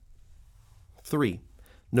3.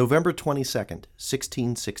 November 22nd,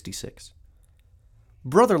 1666.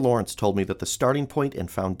 Brother Lawrence told me that the starting point and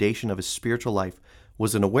foundation of his spiritual life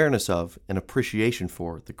was an awareness of and appreciation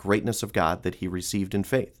for the greatness of God that he received in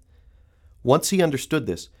faith. Once he understood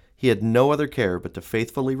this, he had no other care but to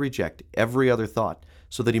faithfully reject every other thought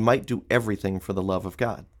so that he might do everything for the love of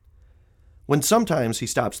God. When sometimes he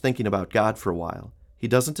stops thinking about God for a while, he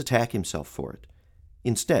doesn't attack himself for it.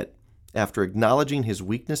 Instead, after acknowledging his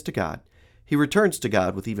weakness to God, he returns to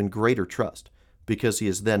God with even greater trust, because he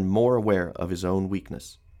is then more aware of his own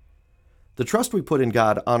weakness. The trust we put in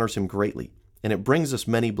God honors him greatly, and it brings us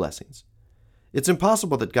many blessings. It's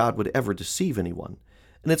impossible that God would ever deceive anyone,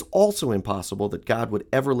 and it's also impossible that God would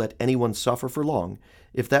ever let anyone suffer for long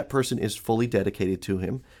if that person is fully dedicated to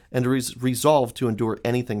him and is resolved to endure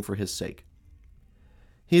anything for his sake.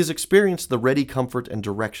 He has experienced the ready comfort and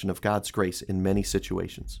direction of God's grace in many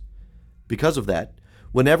situations. Because of that,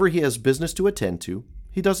 whenever he has business to attend to,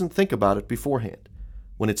 he doesn't think about it beforehand.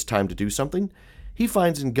 When it's time to do something, he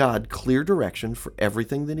finds in God clear direction for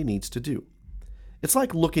everything that he needs to do. It's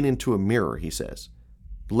like looking into a mirror, he says.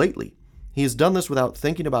 Lately, he has done this without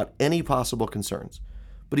thinking about any possible concerns,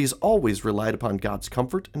 but he has always relied upon God's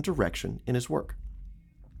comfort and direction in his work.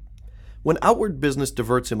 When outward business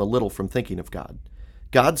diverts him a little from thinking of God,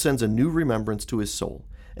 God sends a new remembrance to his soul,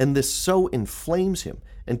 and this so inflames him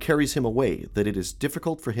and carries him away that it is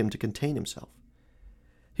difficult for him to contain himself.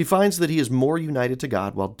 He finds that he is more united to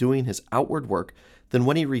God while doing his outward work than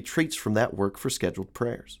when he retreats from that work for scheduled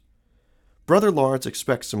prayers. Brother Lawrence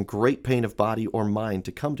expects some great pain of body or mind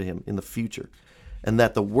to come to him in the future, and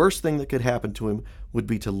that the worst thing that could happen to him would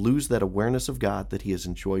be to lose that awareness of God that he has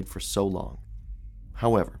enjoyed for so long.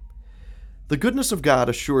 However, the goodness of God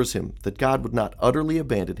assures him that God would not utterly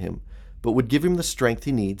abandon him, but would give him the strength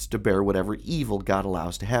he needs to bear whatever evil God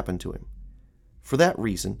allows to happen to him. For that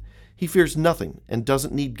reason, he fears nothing and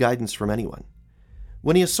doesn't need guidance from anyone.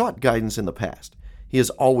 When he has sought guidance in the past, he has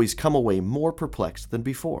always come away more perplexed than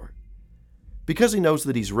before. Because he knows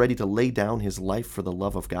that he's ready to lay down his life for the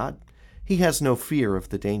love of God, he has no fear of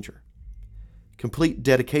the danger. Complete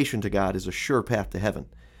dedication to God is a sure path to heaven,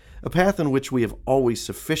 a path in which we have always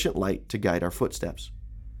sufficient light to guide our footsteps.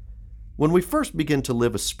 When we first begin to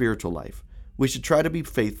live a spiritual life, we should try to be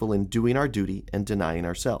faithful in doing our duty and denying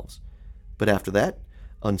ourselves. But after that,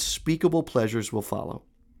 unspeakable pleasures will follow.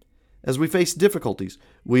 As we face difficulties,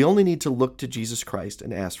 we only need to look to Jesus Christ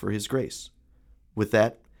and ask for his grace. With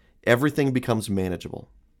that, everything becomes manageable.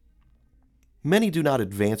 Many do not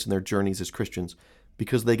advance in their journeys as Christians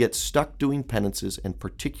because they get stuck doing penances and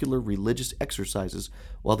particular religious exercises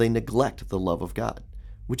while they neglect the love of God,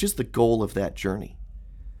 which is the goal of that journey.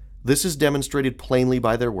 This is demonstrated plainly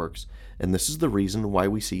by their works, and this is the reason why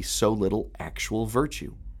we see so little actual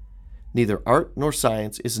virtue. Neither art nor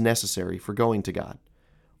science is necessary for going to God.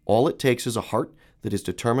 All it takes is a heart that is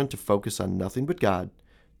determined to focus on nothing but God,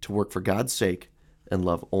 to work for God's sake, and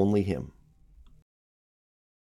love only him.